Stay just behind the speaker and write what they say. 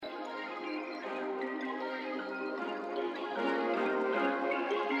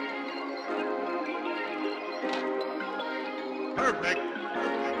perfect.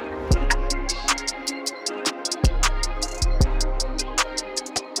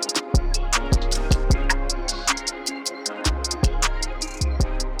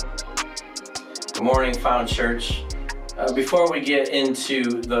 Good morning, Found Church. Before we get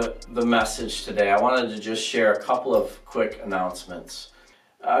into the message today, I wanted to just share a couple of quick announcements.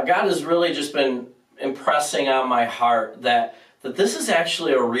 God has really just been impressing on my heart that this is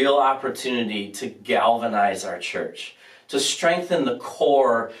actually a real opportunity to galvanize our church, to strengthen the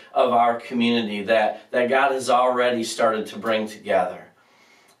core of our community that God has already started to bring together.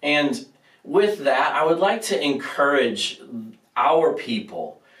 And with that, I would like to encourage our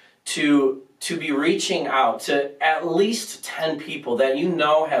people to be reaching out to at least 10 people that you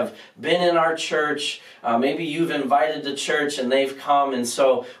know have been in our church. Maybe you've invited to church and they've come, and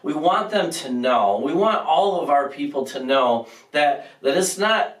so we want them to know. We want all of our people to know that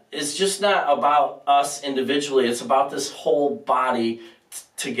it's just not about us individually. It's about this whole body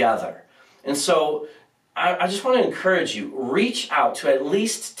together. And so I just want to encourage you, reach out to at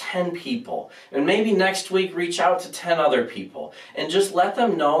least 10 people, and maybe next week reach out to 10 other people, and just let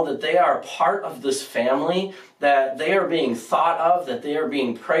them know that they are part of this family, that they are being thought of, that they are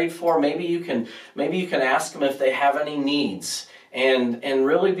being prayed for. Maybe you can ask them if they have any needs, and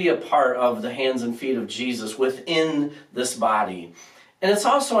really be a part of the hands and feet of Jesus within this body. And it's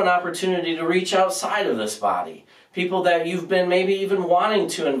also an opportunity to reach outside of this body. People that you've been maybe even wanting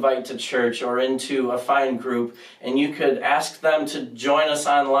to invite to church or into a Find group, and you could ask them to join us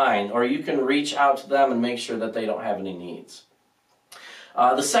online, or you can reach out to them and make sure that they don't have any needs.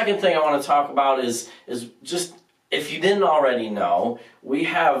 The second thing I want to talk about is just, if you didn't already know, we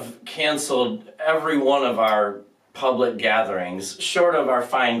have canceled every one of our public gatherings, short of our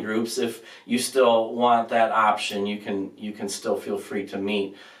Find groups. If you still want that option, you can still feel free to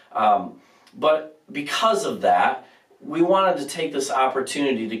meet. But because of that, we wanted to take this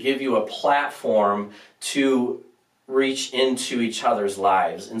opportunity to give you a platform to reach into each other's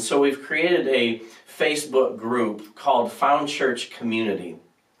lives. And so we've created a Facebook group called Found Church Community.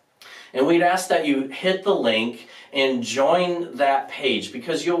 And we'd ask that you hit the link and join that page,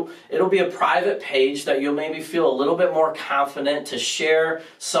 because it'll be a private page that you'll maybe feel a little bit more confident to share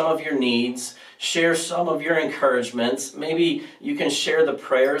some of your needs, share some of your encouragements. Maybe you can share the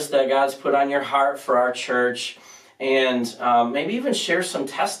prayers that God's put on your heart for our church, and maybe even share some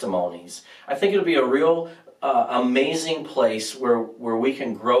testimonies. I think it'll be a real amazing place where we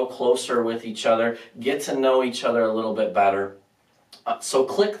can grow closer with each other, get to know each other a little bit better. So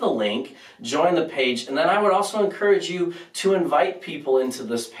click the link, join the page, and then I would also encourage you to invite people into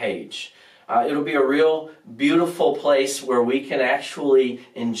this page. It'll be a real beautiful place where we can actually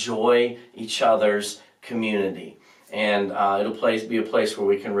enjoy each other's community. And it'll be a place where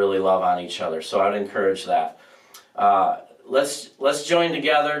we can really love on each other. So I'd encourage that. Let's join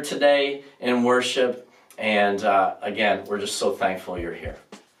together today in worship. And again, we're just so thankful you're here.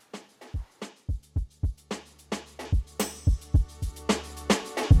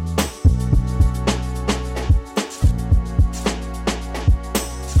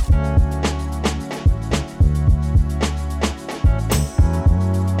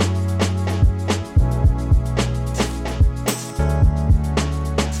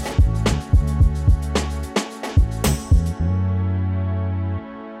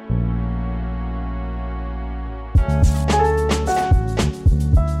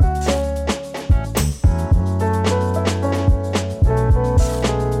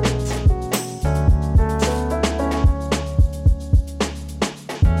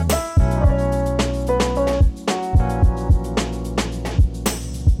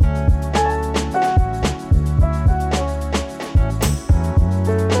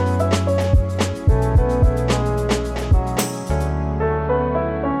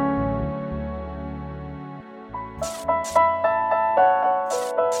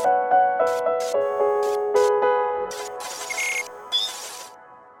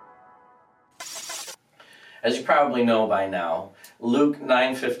 As you probably know by now, Luke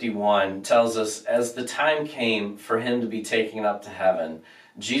 9:51 tells us, as the time came for him to be taken up to heaven,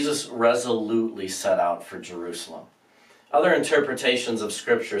 Jesus resolutely set out for Jerusalem. Other interpretations of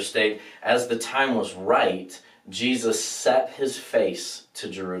Scripture state, as the time was right, Jesus set his face to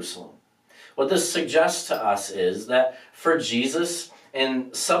Jerusalem. What this suggests to us is that for Jesus,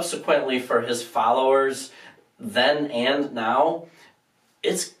 and subsequently for his followers then and now,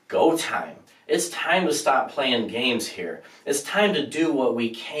 it's go time. It's time to stop playing games here. It's time to do what we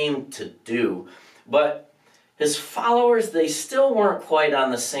came to do. But his followers, they still weren't quite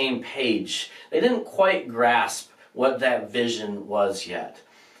on the same page. They didn't quite grasp what that vision was yet.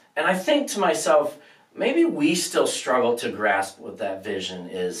 And I think to myself, maybe we still struggle to grasp what that vision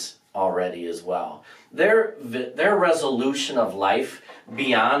is already as well. Their resolution of life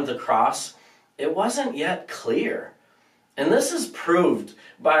beyond the cross, it wasn't yet clear. And this is proved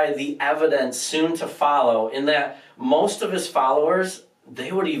by the evidence soon to follow, in that most of his followers,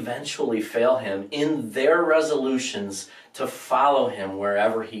 they would eventually fail him in their resolutions to follow him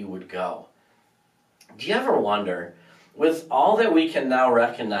wherever he would go. Do you ever wonder, with all that we can now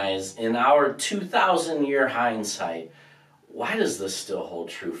recognize in our 2,000-year hindsight, why does this still hold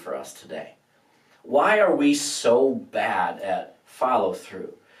true for us today? Why are we so bad at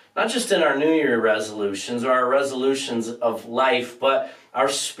follow-through? Not just in our New Year resolutions or our resolutions of life, but our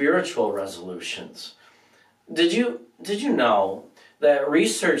spiritual resolutions. Did you know that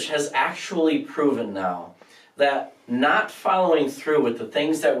research has actually proven now that not following through with the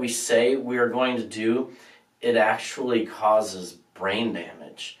things that we say we are going to do, it actually causes brain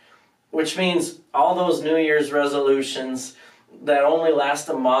damage? Which means all those New Year's resolutions that only last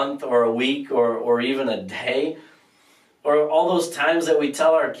a month or a week or even a day, or all those times that we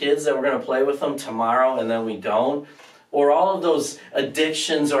tell our kids that we're going to play with them tomorrow and then we don't, or all of those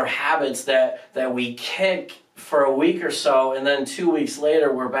addictions or habits that we kick for a week or so and then 2 weeks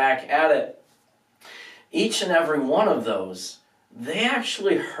later we're back at it. Each and every one of those, they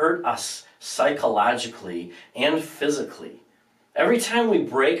actually hurt us psychologically and physically. Every time we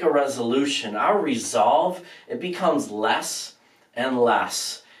break a resolution, our resolve, it becomes less and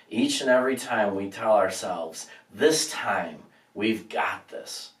less each and every time we tell ourselves, this time we've got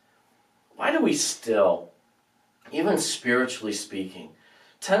this. Why do we still, even spiritually speaking,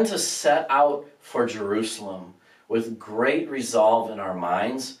 tend to set out for Jerusalem with great resolve in our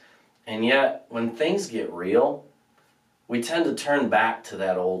minds, and yet when things get real, we tend to turn back to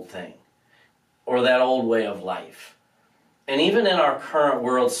that old thing or that old way of life? And even in our current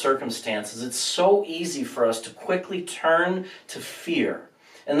world circumstances, it's so easy for us to quickly turn to fear.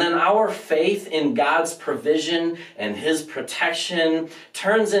 And then our faith in God's provision and his protection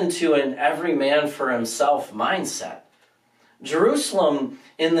turns into an every man for himself mindset. Jerusalem,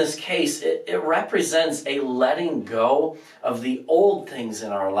 in this case, it represents a letting go of the old things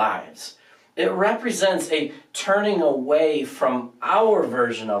in our lives. It represents a turning away from our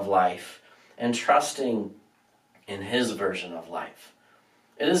version of life and trusting in his version of life.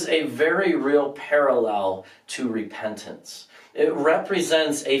 It is a very real parallel to repentance. It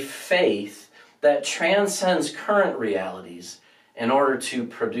represents a faith that transcends current realities in order to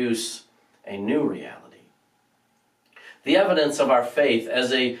produce a new reality. The evidence of our faith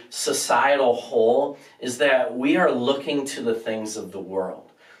as a societal whole is that we are looking to the things of the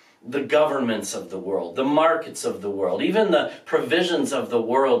world, the governments of the world, the markets of the world, even the provisions of the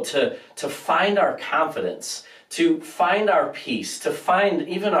world to find our confidence, to find our peace, to find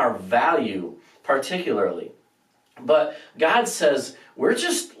even our value particularly. But God says we're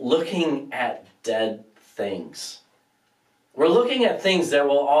just looking at dead things. We're looking at things that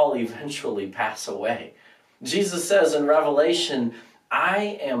will all eventually pass away. Jesus says in Revelation,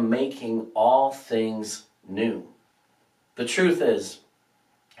 I am making all things new. The truth is,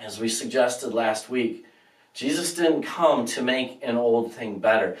 as we suggested last week, Jesus didn't come to make an old thing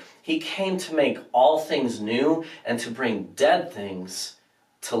better. He came to make all things new and to bring dead things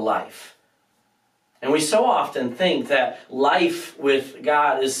to life. And we so often think that life with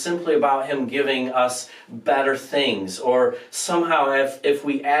God is simply about him giving us better things, or somehow if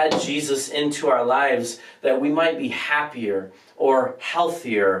we add Jesus into our lives that we might be happier or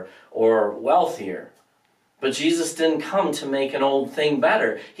healthier or wealthier. But Jesus didn't come to make an old thing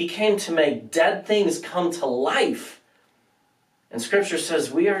better. He came to make dead things come to life. And Scripture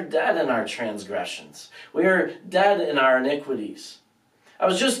says we are dead in our transgressions. We are dead in our iniquities. I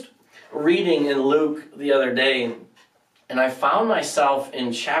was just reading in Luke the other day, and I found myself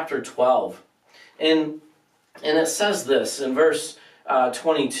in chapter 12. And it says this in verse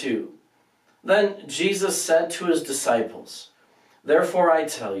 22. Then Jesus said to his disciples, therefore I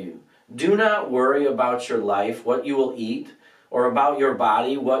tell you, do not worry about your life, what you will eat, or about your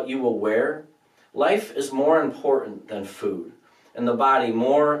body, what you will wear. Life is more important than food, and the body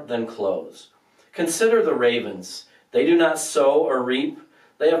more than clothes. Consider the ravens. They do not sow or reap.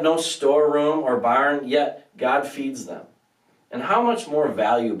 They have no storeroom or barn, yet God feeds them. And how much more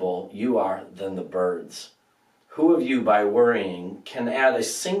valuable you are than the birds. Who of you, by worrying, can add a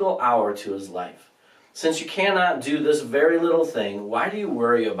single hour to his life? Since you cannot do this very little thing, why do you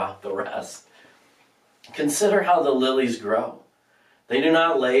worry about the rest? Consider how the lilies grow. They do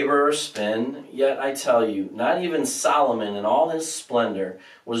not labor or spin, yet I tell you, not even Solomon in all his splendor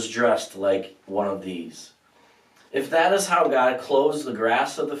was dressed like one of these. If that is how God clothes the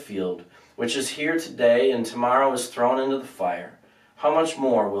grass of the field, which is here today and tomorrow is thrown into the fire, how much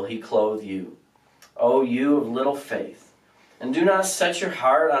more will he clothe you, O you of little faith? And do not set your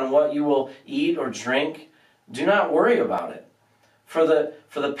heart on what you will eat or drink. Do not worry about it. For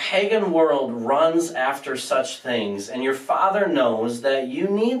the pagan world runs after such things, and your Father knows that you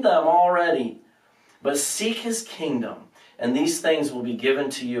need them already. But seek his kingdom, and these things will be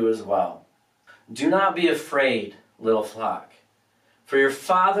given to you as well. Do not be afraid, little flock, for your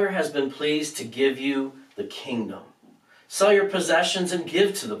Father has been pleased to give you the kingdom. Sell your possessions and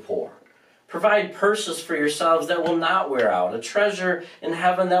give to the poor. Provide purses for yourselves that will not wear out, a treasure in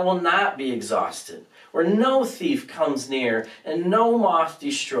heaven that will not be exhausted, where no thief comes near and no moth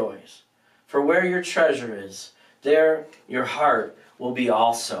destroys. For where your treasure is, there your heart will be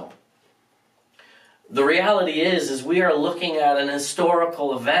also. The reality is we are looking at an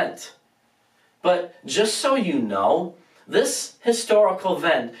historical event. But just so you know, this historical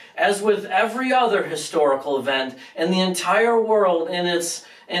event, as with every other historical event in the entire world in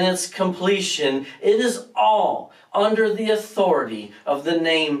its completion, it is all under the authority of the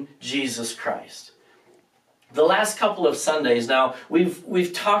name Jesus Christ. The last couple of Sundays now,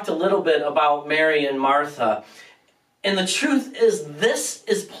 we've talked a little bit about Mary and Martha. And the truth is, this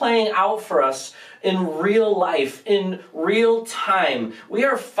is playing out for us in real life, in real time. We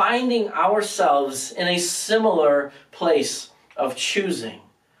are finding ourselves in a similar place of choosing.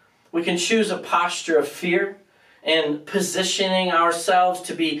 We can choose a posture of fear and positioning ourselves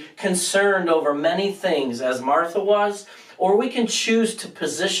to be concerned over many things as Martha was, or we can choose to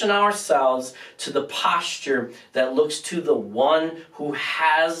position ourselves to the posture that looks to the one who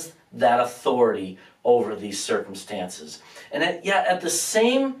has that authority over these circumstances. And yet at the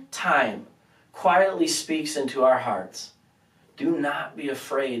same time, quietly speaks into our hearts. Do not be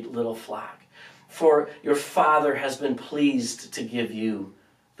afraid, little flock, for your Father has been pleased to give you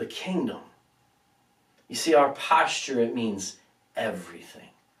the kingdom. You see, our posture, it means everything.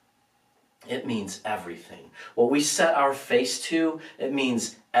 It means everything. What we set our face to, it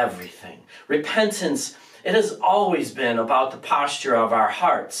means everything. Repentance, it has always been about the posture of our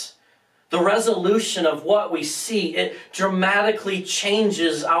hearts. The resolution of what we see, it dramatically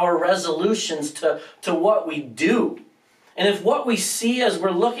changes our resolutions to what we do. And if what we see as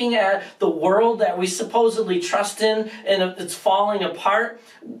we're looking at the world that we supposedly trust in, and if it's falling apart,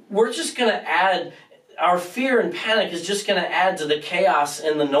 we're just going to add, our fear and panic is just going to add to the chaos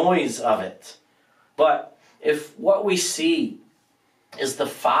and the noise of it. But if what we see is the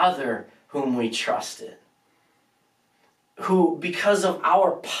Father whom we trusted, who, because of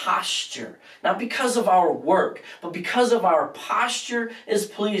our posture, not because of our work, but because of our posture, is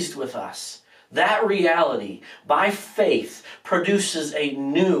pleased with us. That reality, by faith, produces a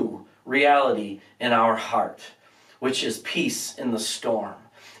new reality in our heart, which is peace in the storm.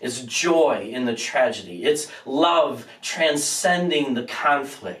 It's joy in the tragedy. It's love transcending the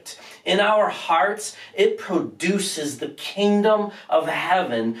conflict. In our hearts, it produces the kingdom of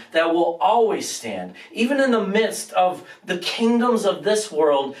heaven that will always stand, even in the midst of the kingdoms of this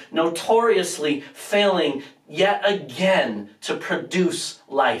world notoriously failing yet again to produce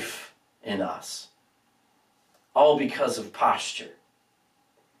life in us. All because of posture.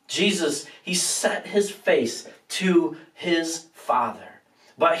 Jesus, he set his face to his Father.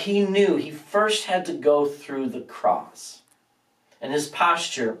 But he knew he first had to go through the cross. And his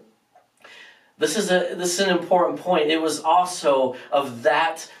posture, this is an important point. It was also of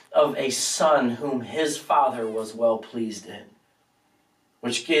that of a son whom his Father was well pleased in,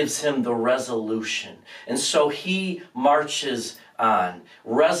 which gives him the resolution. And so he marches on,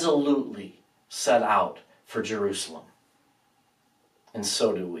 resolutely set out for Jerusalem. And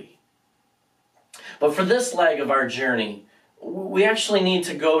so do we. But for this leg of our journey, we actually need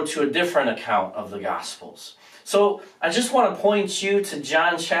to go to a different account of the Gospels. So I just want to point you to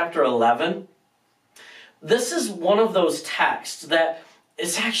John chapter 11. This is one of those texts that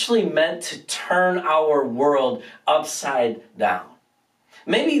is actually meant to turn our world upside down.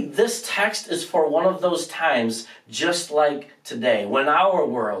 Maybe this text is for one of those times, just like today, when our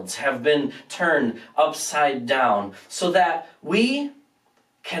worlds have been turned upside down, so that we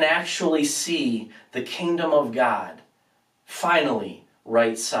can actually see the kingdom of God finally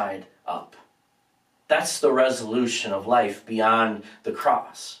right side up. That's the resolution of life beyond the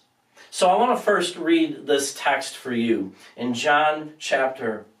cross. So I want to first read this text for you in John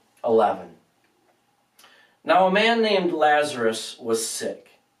chapter 11. Now a man named Lazarus was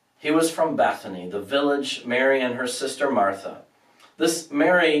sick. He was from Bethany, the village Mary and her sister Martha. This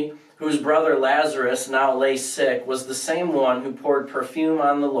Mary, whose brother Lazarus now lay sick, was the same one who poured perfume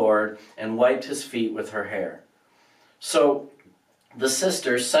on the Lord and wiped his feet with her hair. So The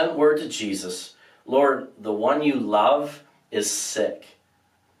sisters sent word to Jesus, "Lord, the one you love is sick."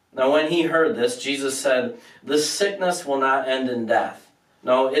 Now when he heard this, Jesus said, "This sickness will not end in death.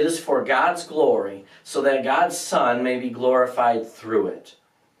 No, it is for God's glory, so that God's Son may be glorified through it."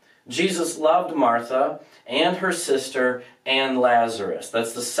 Jesus loved Martha and her sister and Lazarus.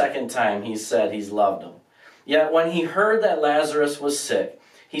 That's the second time he said he's loved them. Yet when he heard that Lazarus was sick,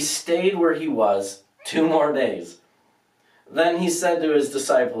 he stayed where he was 2 more days. Then he said to his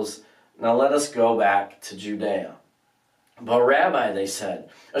disciples, "Now let us go back to Judea." "But Rabbi," they said,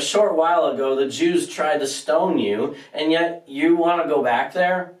 "a short while ago the Jews tried to stone you, and yet you want to go back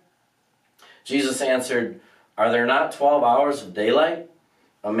there?" Jesus answered, "Are there not 12 hours of daylight?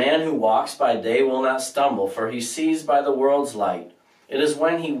 A man who walks by day will not stumble, for he sees by the world's light. It is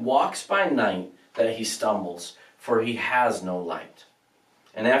when he walks by night that he stumbles, for he has no light."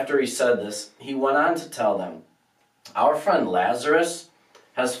 And after he said this, he went on to tell them, "Our friend Lazarus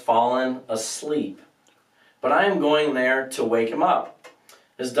has fallen asleep, but I am going there to wake him up."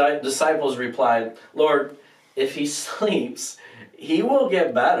 His disciples replied, "Lord, if he sleeps, he will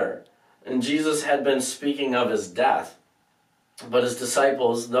get better." And Jesus had been speaking of his death, but his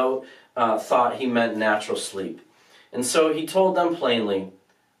disciples, thought he meant natural sleep. And so he told them plainly,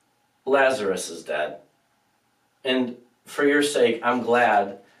 "Lazarus is dead. And for your sake, I'm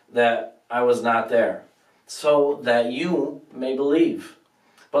glad that I was not there, so that you may believe.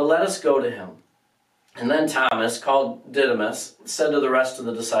 But let us go to him." And then Thomas, called Didymus, said to the rest of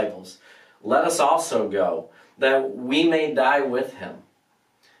the disciples, "Let us also go, that we may die with him."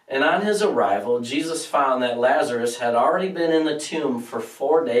 And on his arrival, Jesus found that Lazarus had already been in the tomb for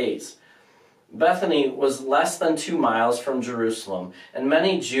 4 days. Bethany was less than 2 miles from Jerusalem, and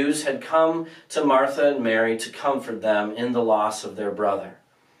many Jews had come to Martha and Mary to comfort them in the loss of their brother.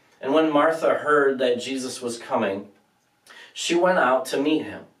 And when Martha heard that Jesus was coming, she went out to meet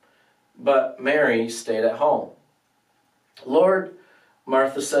him, but Mary stayed at home. "Lord,"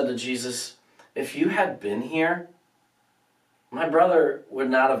 Martha said to Jesus, "if you had been here, my brother would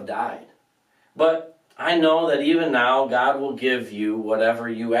not have died. But I know that even now God will give you whatever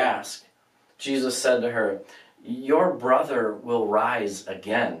you ask." Jesus said to her, "Your brother will rise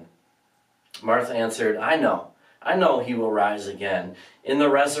again." Martha answered, I know he will rise again in the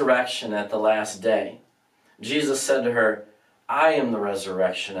resurrection at the last day." Jesus said to her, "I am the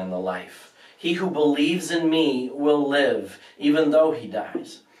resurrection and the life. He who believes in me will live, even though he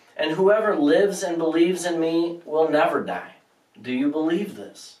dies. And whoever lives and believes in me will never die. Do you believe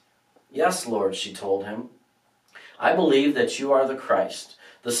this?" "Yes, Lord," she told him. "I believe that you are the Christ,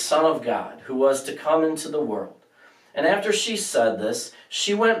 the Son of God, who was to come into the world." And after she said this,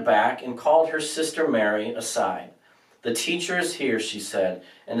 she went back and called her sister Mary aside. "The teacher is here," she said,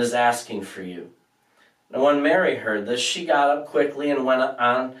 "and is asking for you." And when Mary heard this, she got up quickly and went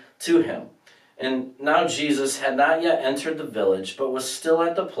on to him. And now Jesus had not yet entered the village, but was still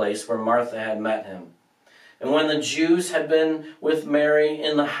at the place where Martha had met him. And when the Jews had been with Mary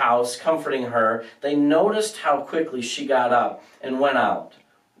in the house, comforting her, they noticed how quickly she got up and went out.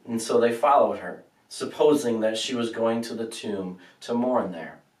 And so they followed her, supposing that she was going to the tomb to mourn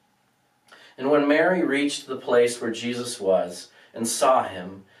there. And when Mary reached the place where Jesus was and saw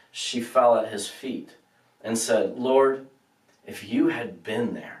him, she fell at his feet and said, "Lord, if you had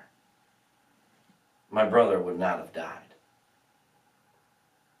been there, my brother would not have died."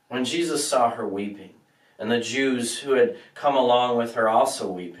 When Jesus saw her weeping, and the Jews who had come along with her also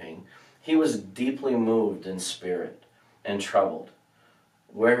weeping, he was deeply moved in spirit and troubled.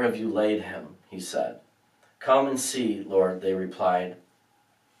 "Where have you laid him?" he said. "Come and see, Lord," they replied.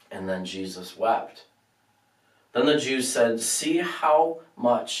 And then Jesus wept. Then the Jews said, "See how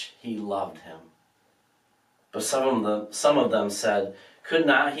much he loved him." But some of them said, "Could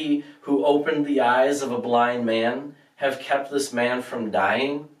not he who opened the eyes of a blind man have kept this man from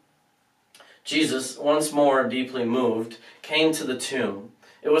dying?" Jesus, once more deeply moved, came to the tomb.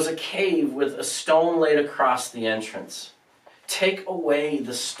 It was a cave with a stone laid across the entrance. "Take away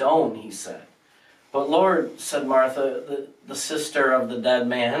the stone," he said. "But Lord," said Martha, the sister of the dead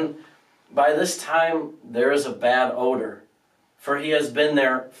man, "by this time there is a bad odor, for he has been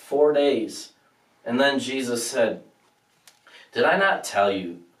there 4 days." And then Jesus said, "Did I not tell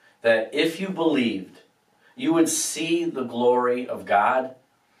you that if you believed, you would see the glory of God?"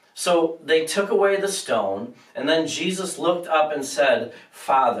 So they took away the stone, and then Jesus looked up and said,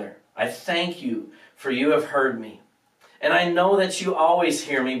 "Father, I thank you, for you have heard me. And I know that you always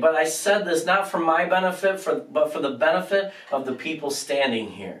hear me, but I said this not for my benefit, but for the benefit of the people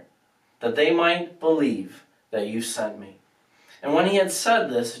standing here, that they might believe that you sent me." And when he had said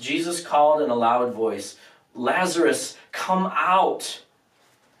this, Jesus called in a loud voice, Lazarus, come out.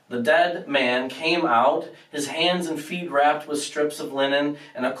 The dead man came out, his hands and feet wrapped with strips of linen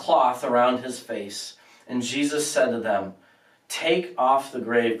and a cloth around his face. And Jesus said to them, take off the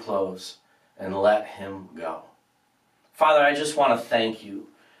grave clothes and let him go. Father, I just want to thank you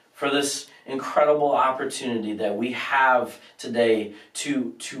for this incredible opportunity that we have today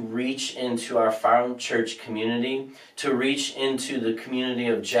to reach into our Farm Church community, to reach into the community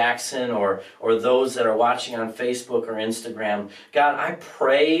of Jackson or those that are watching on Facebook or Instagram. God, I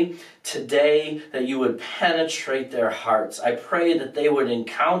pray today that you would penetrate their hearts. I pray that they would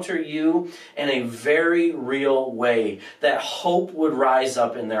encounter you in a very real way, that hope would rise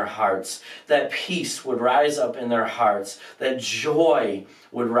up in their hearts, that peace would rise up in their hearts, that joy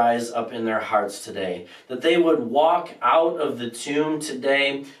would rise up in their hearts today, that they would walk out of the tomb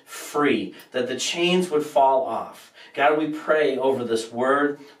today free, that the chains would fall off. God, we pray over this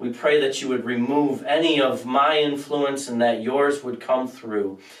word. We pray that you would remove any of my influence and that yours would come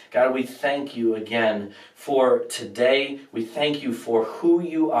through. God, we thank you again for today. We thank you for who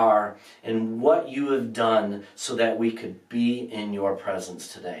you are and what you have done so that we could be in your presence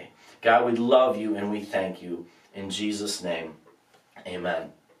today. God, we love you and we thank you. In Jesus' name,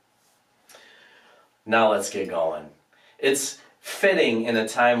 amen. Now let's get going. It's fitting in a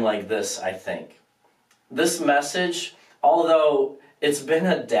time like this, I think. This message, although it's been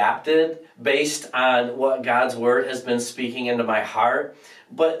adapted based on what God's Word has been speaking into my heart,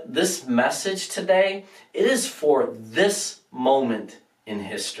 but this message today, it is for this moment in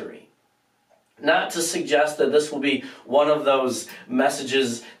history. Not to suggest that this will be one of those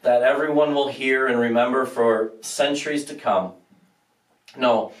messages that everyone will hear and remember for centuries to come.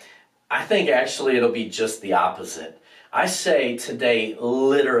 No, I think actually it'll be just the opposite. I say today,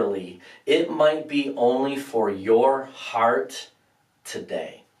 literally, it might be only for your heart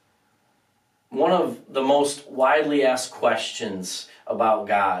today. One of the most widely asked questions about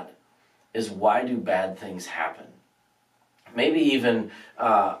God is, why do bad things happen? Maybe even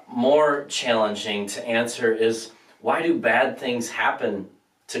more challenging to answer is, why do bad things happen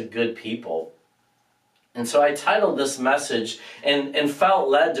to good people? And so I titled this message and felt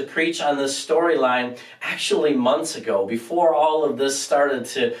led to preach on this storyline actually months ago, before all of this started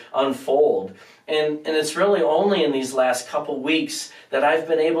to unfold. And it's really only in these last couple weeks that I've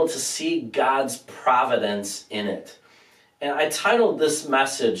been able to see God's providence in it. And I titled this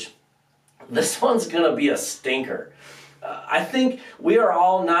message, this one's going to be a stinker. I think we are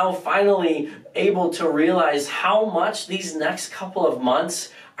all now finally able to realize how much these next couple of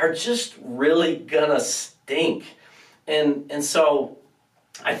months are just really gonna stink. And so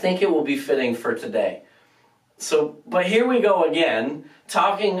I think it will be fitting for today. But here we go again,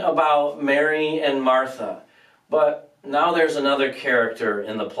 talking about Mary and Martha. But now there's another character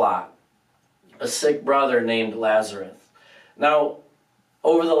in the plot, a sick brother named Lazarus. Now,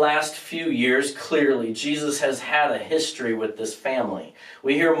 over the last few years, clearly, Jesus has had a history with this family.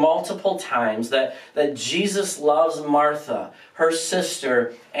 We hear multiple times that Jesus loves Martha, her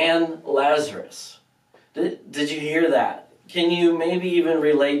sister, and Lazarus. Did you hear that? Can you maybe even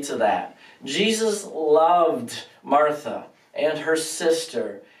relate to that? Jesus loved Martha and her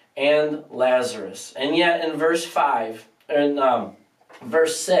sister and Lazarus. And yet in verse 5, in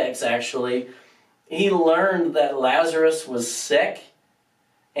verse 6 actually, he learned that Lazarus was sick,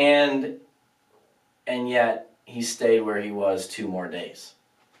 and yet he stayed where he was 2 more days.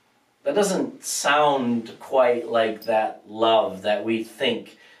 That doesn't sound quite like that love that we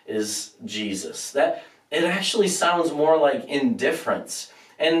think is Jesus. That it actually sounds more like indifference.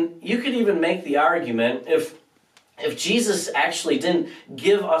 And you could even make the argument, if Jesus actually didn't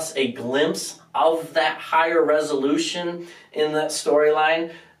give us a glimpse of that higher resolution in that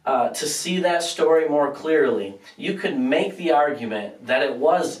storyline, to see that story more clearly, you could make the argument that it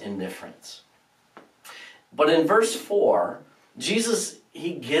was indifference. But in verse 4, Jesus,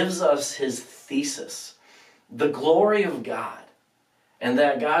 he gives us his thesis, the glory of God, and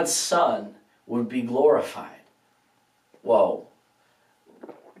that God's Son would be glorified. Whoa.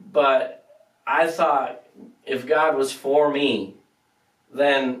 But I thought if God was for me,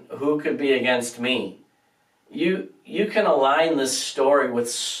 then who could be against me? You can align this story with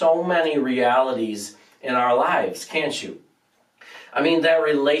so many realities in our lives, can't you? I mean, that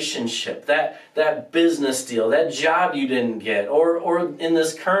relationship, that business deal, that job you didn't get, or in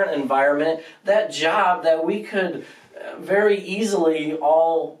this current environment, that job that we could very easily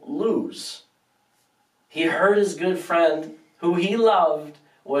all lose. He heard his good friend, who he loved,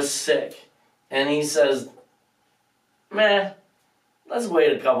 was sick. And he says, let's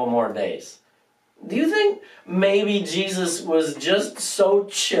wait a couple more days. Do you think maybe Jesus was just so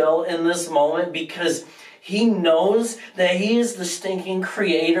chill in this moment because he knows that he is the stinking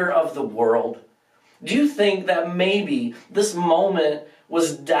creator of the world? Do you think that maybe this moment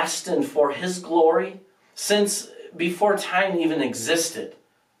was destined for his glory since before time even existed?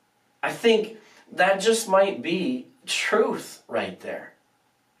 I think that just might be truth right there.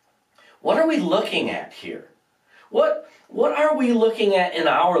 What are we looking at here? What are we looking at in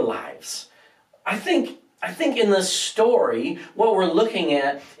our lives? I think in this story, what we're looking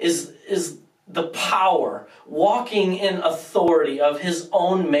at is the power, walking in authority of his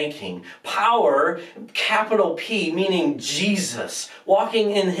own making. Power, capital P, meaning Jesus,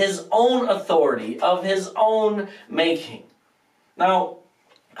 walking in his own authority of his own making. Now,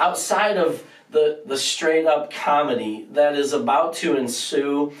 outside of the straight up comedy that is about to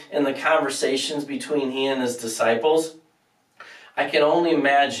ensue in the conversations between he and his disciples, I can only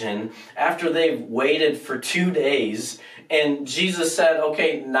imagine after they've waited for 2 days and Jesus said,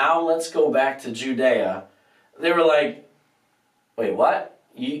 okay, now let's go back to Judea. They were like, wait, what?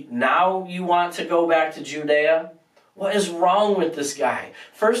 Now you want to go back to Judea? What is wrong with this guy?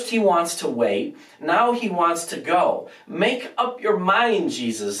 First he wants to wait. Now he wants to go. Make up your mind,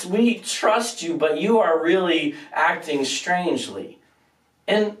 Jesus. We trust you, but you are really acting strangely.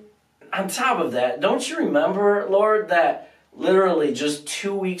 And on top of that, don't you remember, Lord, that literally just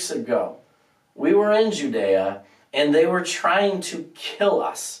 2 weeks ago, we were in Judea and they were trying to kill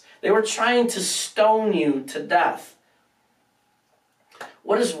us. They were trying to stone you to death.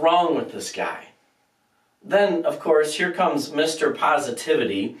 What is wrong with this guy? Then, of course, here comes Mr.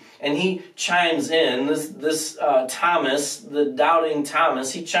 Positivity, and he chimes in, this Thomas, the doubting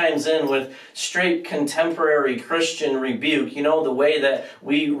Thomas, he chimes in with straight contemporary Christian rebuke. You know, the way that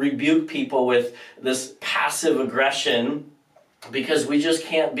we rebuke people with this passive aggression because we just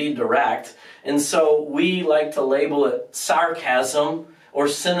can't be direct. And so we like to label it sarcasm or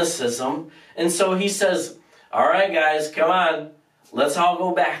cynicism. And so he says, all right, guys, come on, let's all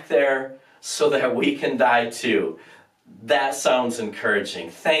go back there so that we can die too. That sounds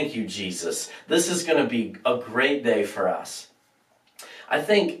encouraging. Thank you, Jesus. This is going to be a great day for us. I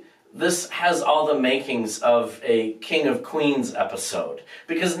think this has all the makings of a King of Queens episode,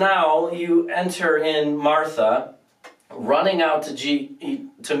 because now you enter in Martha running out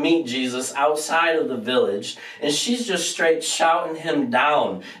to meet Jesus outside of the village, and she's just straight shouting him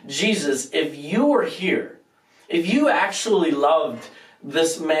down. Jesus, if you were here, if you actually loved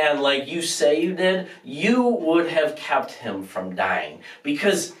this man like you say you did, you would have kept him from dying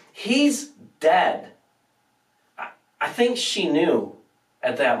because he's dead. I think she knew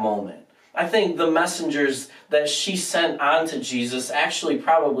at that moment. I think the messengers that she sent on to Jesus actually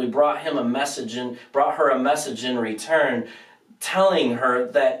probably brought her a message in return, telling her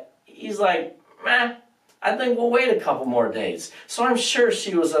that he's like, I think we'll wait a couple more days. So I'm sure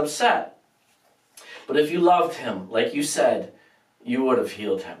she was upset. But if you loved him, like you said, you would have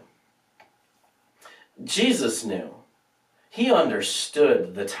healed him. Jesus knew. He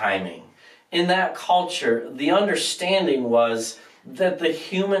understood the timing. In that culture, the understanding was that the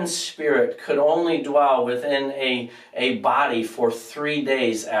human spirit could only dwell within a body for 3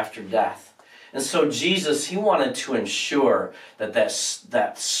 days after death. And so Jesus, he wanted to ensure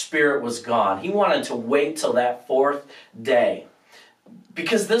that spirit was gone. He wanted to wait till that 4th day.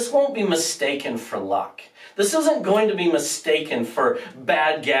 Because this won't be mistaken for luck. This isn't going to be mistaken for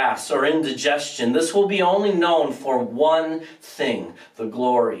bad gas or indigestion. This will be only known for one thing, the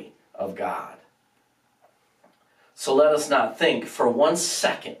glory of God. So let us not think for 1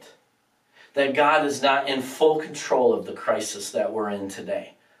 second that God is not in full control of the crisis that we're in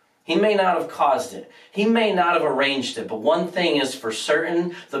today. He may not have caused it. He may not have arranged it. But one thing is for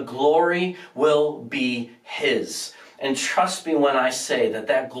certain, the glory will be his. And trust me when I say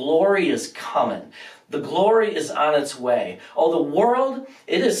that glory is coming. The glory is on its way. Oh, the world,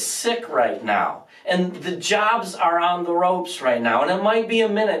 it is sick right now. And the jobs are on the ropes right now. And it might be a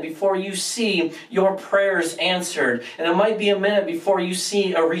minute before you see your prayers answered. And it might be a minute before you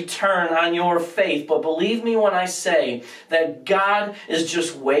see a return on your faith. But believe me when I say that God is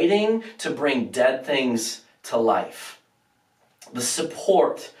just waiting to bring dead things to life. The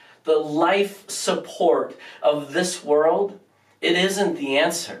support, the life support of this world, it isn't the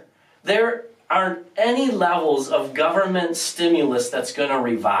answer. There aren't any levels of government stimulus that's going to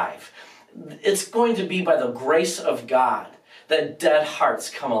revive. It's going to be by the grace of God that dead hearts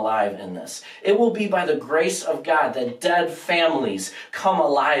come alive in this. It will be by the grace of God that dead families come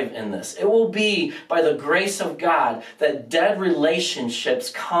alive in this. It will be by the grace of God that dead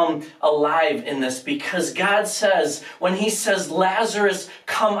relationships come alive in this, because God says, when he says, Lazarus,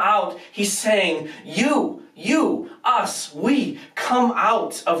 come out, he's saying, you You, us, we come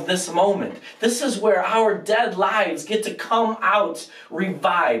out of this moment. This is where our dead lives get to come out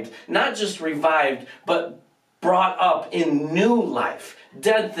revived. Not just revived, but brought up in new life.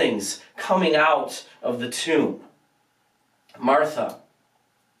 Dead things coming out of the tomb. Martha,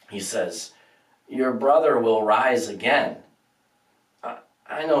 he says, your brother will rise again.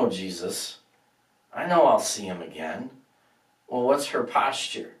 I know Jesus. I know I'll see him again. Well, what's her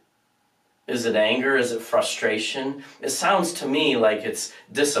posture? Is it anger? Is it frustration? It sounds to me like it's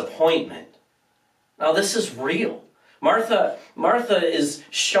disappointment. Now, this is real. Martha is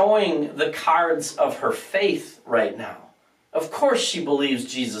showing the cards of her faith right now. Of course she believes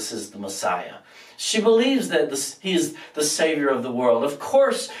Jesus is the Messiah. She believes that he is the Savior of the world. Of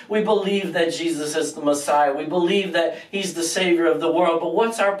course we believe that Jesus is the Messiah. We believe that he's the Savior of the world. But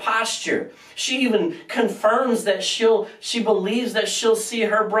what's our posture? She even confirms that she believes that she'll see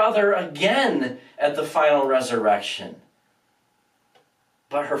her brother again at the final resurrection.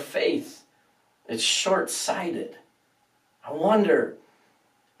 But her faith is short-sighted. I wonder,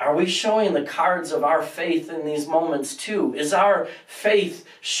 are we showing the cards of our faith in these moments too? Is our faith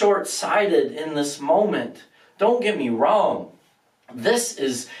short-sighted in this moment? Don't get me wrong. This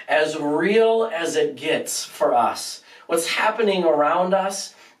is as real as it gets for us. What's happening around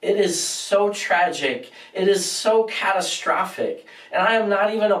us, it is so tragic. It is so catastrophic. And I am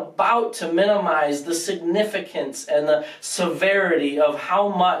not even about to minimize the significance and the severity of how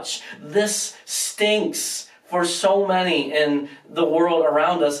much this stinks for so many in the world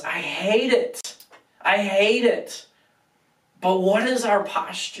around us. I hate it. I hate it. But what is our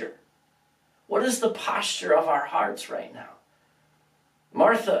posture? What is the posture of our hearts right now?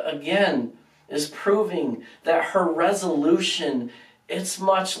 Martha, again, is proving that her resolution, it's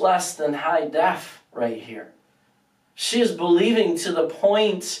much less than high def right here. She is believing to the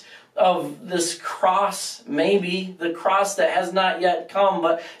point of this cross, maybe the cross that has not yet come,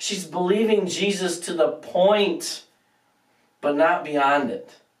 but she's believing Jesus to the point, but not beyond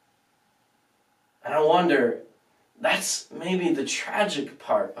it. And I wonder, that's maybe the tragic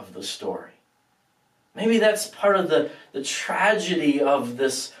part of the story. Maybe that's part of the tragedy of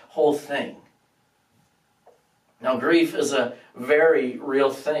this whole thing. Now, grief is a very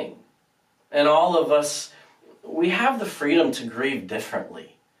real thing. And all of us, we have the freedom to grieve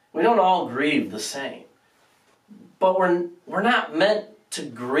differently. We don't all grieve the same. But we're not meant to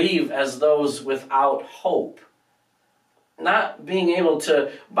grieve as those without hope. Not being able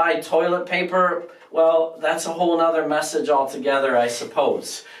to buy toilet paper, well, that's a whole other message altogether, I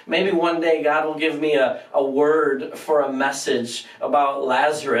suppose. Maybe one day God will give me a word for a message about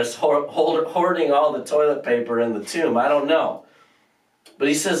Lazarus hoarding all the toilet paper in the tomb. I don't know. But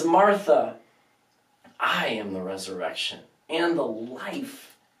he says, Martha, I am the resurrection and the life.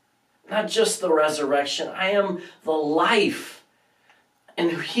 Not just the resurrection, I am the life.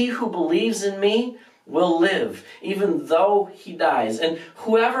 And he who believes in me will live, even though he dies. And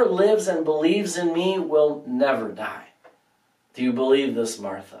whoever lives and believes in me will never die. Do you believe this,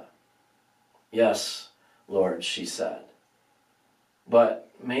 Martha? Yes, Lord, she said.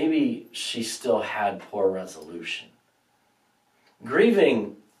 But maybe she still had poor resolution.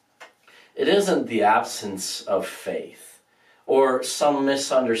 Grieving, it isn't the absence of faith or some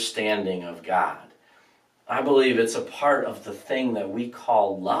misunderstanding of God. I believe it's a part of the thing that we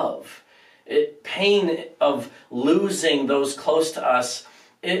call love. Pain of losing those close to us,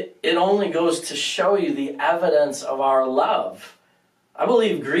 it only goes to show you the evidence of our love. I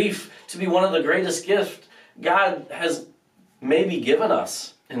believe grief to be one of the greatest gifts God has maybe given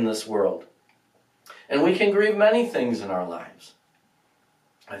us in this world. And we can grieve many things in our lives.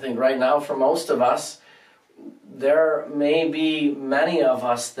 I think right now for most of us, there may be many of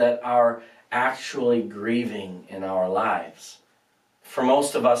us that are actually grieving in our lives. For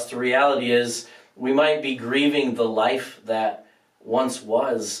most of us, the reality is we might be grieving the life that once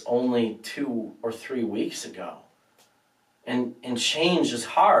was only 2 or 3 weeks ago. And change is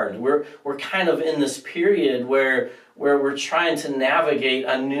hard. We're kind of in this period where we're trying to navigate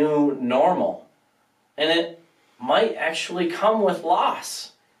a new normal. And it might actually come with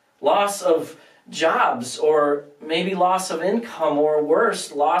loss. Loss of jobs, or maybe loss of income, or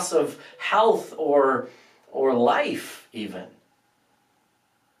worse, loss of health or life even.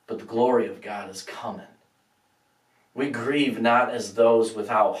 But the glory of God is coming. We grieve not as those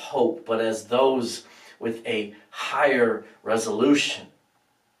without hope, but as those with a higher resolution.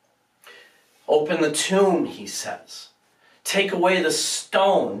 Open the tomb, he says. Take away the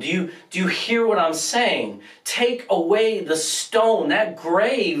stone. Do you hear what I'm saying? Take away the stone. That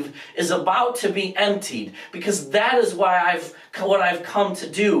grave is about to be emptied, because that is what I've come to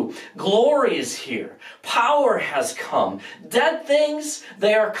do. Glory is here. Power has come. Dead things,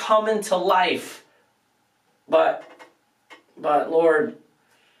 they are coming to life. But Lord,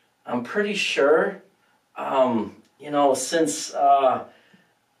 I'm pretty sure, since I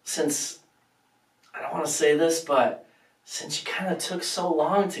don't want to say this, but since you kind of took so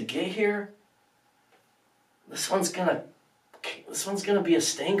long to get here, this one's gonna be a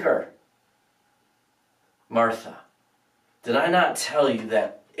stinker. Martha, did I not tell you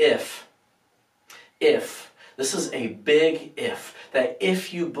that if, this is a big if, that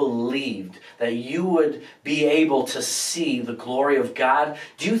if you believed that you would be able to see the glory of God,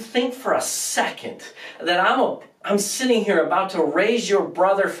 do you think for a second that I'm sitting here about to raise your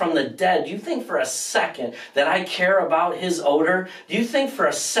brother from the dead? Do you think for a second that I care about his odor? Do you think for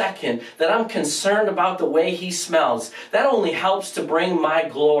a second that I'm concerned about the way he smells? That only helps to bring my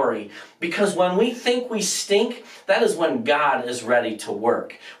glory. Because when we think we stink, that is when God is ready to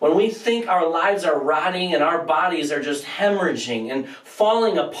work. When we think our lives are rotting and our bodies are just hemorrhaging and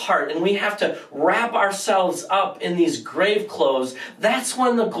falling apart and we have to wrap ourselves up in these grave clothes, that's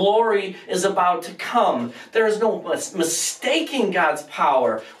when the glory is about to come. There is no mistaking God's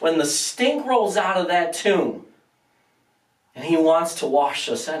power when the stink rolls out of that tomb. And He wants to wash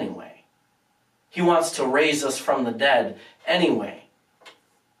us anyway. He wants to raise us from the dead anyway.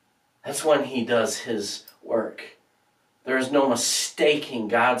 That's when He does His work. There is no mistaking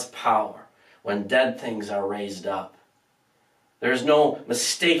God's power when dead things are raised up. There is no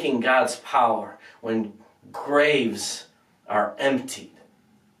mistaking God's power when graves are emptied.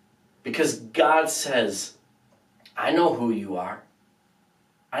 Because God says, I know who you are.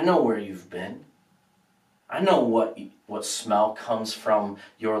 I know where you've been. I know what smell comes from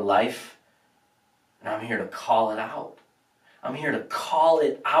your life. And I'm here to call it out. I'm here to call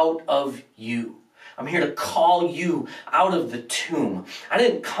it out of you. I'm here to call you out of the tomb. I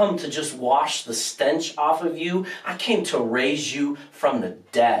didn't come to just wash the stench off of you. I came to raise you from the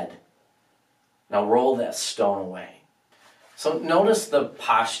dead. Now roll that stone away. So notice the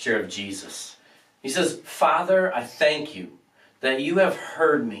posture of Jesus. He says, Father, I thank you that you have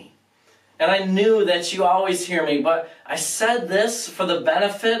heard me. And I knew that you always hear me, but I said this for the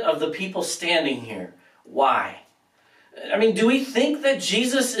benefit of the people standing here. Why? I mean, do we think that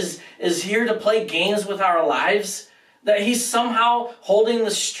Jesus is here to play games with our lives? That He's somehow holding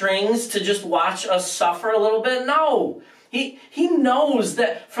the strings to just watch us suffer a little bit? No. He knows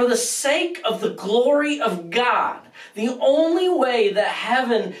that for the sake of the glory of God, the only way that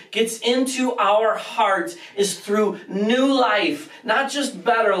heaven gets into our hearts is through new life, not just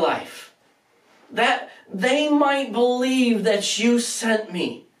better life. That they might believe that you sent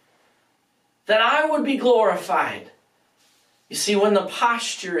me. That I would be glorified. You see, when the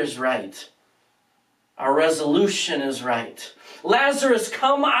posture is right, our resolution is right. Lazarus,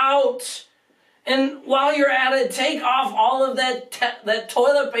 come out. And while you're at it, take off all of that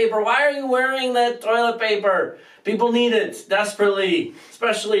toilet paper. Why are you wearing that toilet paper? People need it desperately,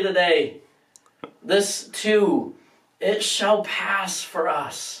 especially today. This too, it shall pass for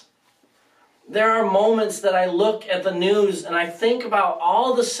us. There are moments that I look at the news and I think about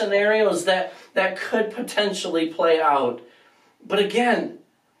all the scenarios that could potentially play out. But again,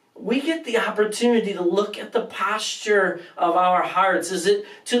 we get the opportunity to look at the posture of our hearts. Is it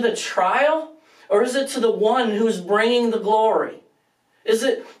to the trial, or is it to the one who's bringing the glory? Is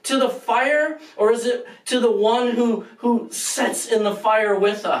it to the fire, or is it to the one who sits in the fire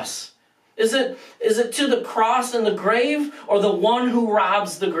with us? Is it to the cross and the grave, or the one who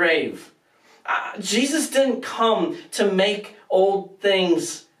robs the grave? Jesus didn't come to make old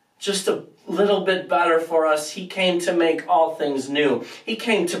things just a little bit better for us. He came to make all things new. He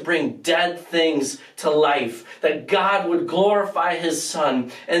came to bring dead things to life, that God would glorify His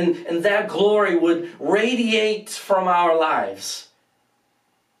Son, and that glory would radiate from our lives.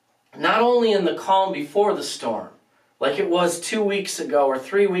 Not only in the calm before the storm, like it was 2 weeks ago or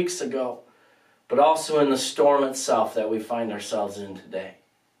 3 weeks ago, but also in the storm itself that we find ourselves in today.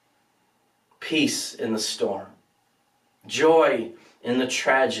 Peace in the storm, joy in the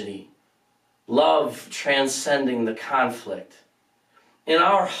tragedy, love transcending the conflict. In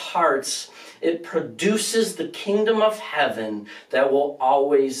our hearts, it produces the kingdom of heaven that will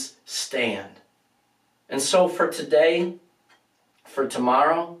always stand. And so for today, for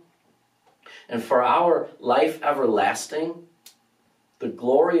tomorrow, and for our life everlasting, the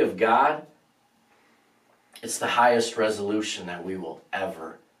glory of God, it's the highest resolution that we will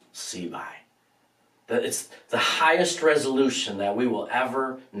ever see by. That it's the highest resolution that we will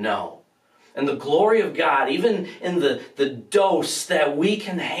ever know. And the glory of God, even in the dose that we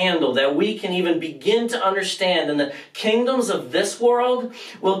can handle, that we can even begin to understand, and the kingdoms of this world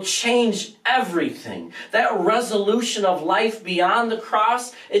will change everything. That resolution of life beyond the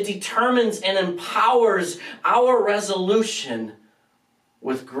cross, it determines and empowers our resolution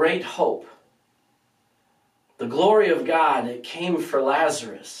with great hope. The glory of God, it came for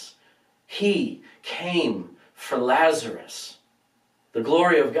Lazarus. He came for Lazarus. The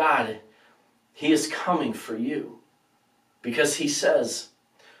glory of God, He is coming for you. Because He says,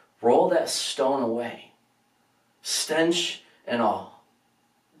 roll that stone away, stench and all,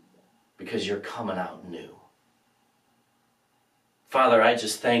 because you're coming out new. Father, I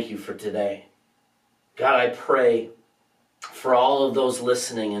just thank You for today. God, I pray for all of those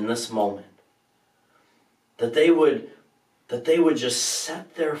listening in this moment, that they would just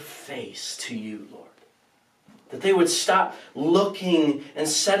set their face to You, Lord. That they would stop looking and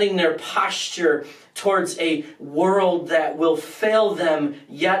setting their posture towards a world that will fail them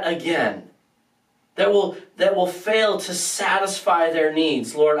yet again. That will fail to satisfy their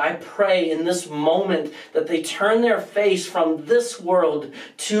needs. Lord, I pray in this moment that they turn their face from this world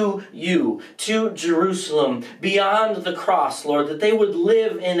to You, to Jerusalem, beyond the cross, Lord, that they would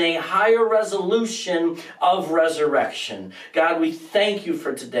live in a higher resolution of resurrection. God, we thank You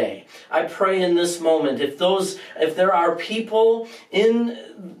for today. I pray in this moment, if there are people in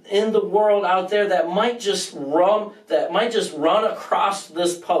the world out there that might just run across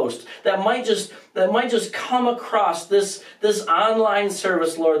this post, that might just come across this online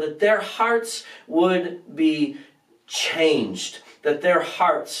service, Lord, that their hearts would be changed, that their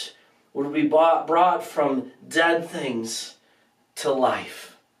hearts would be brought from dead things to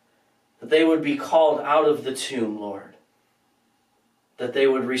life, that they would be called out of the tomb, Lord, that they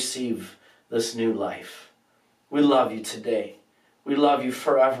would receive this new life. We love You today. We love You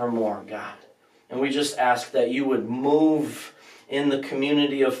forevermore, God. And we just ask that You would move in the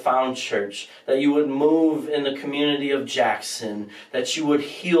community of Found Church, that You would move in the community of Jackson, that You would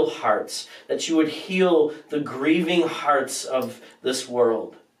heal hearts, that You would heal the grieving hearts of this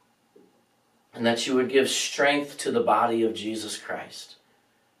world, and that You would give strength to the body of Jesus Christ,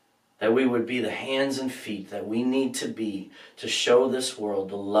 that we would be the hands and feet that we need to be to show this world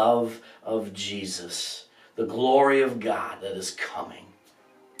the love of Jesus, the glory of God that is coming.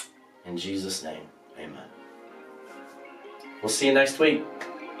 In Jesus' name, amen. We'll see you next week.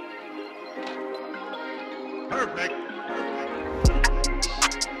 Perfect.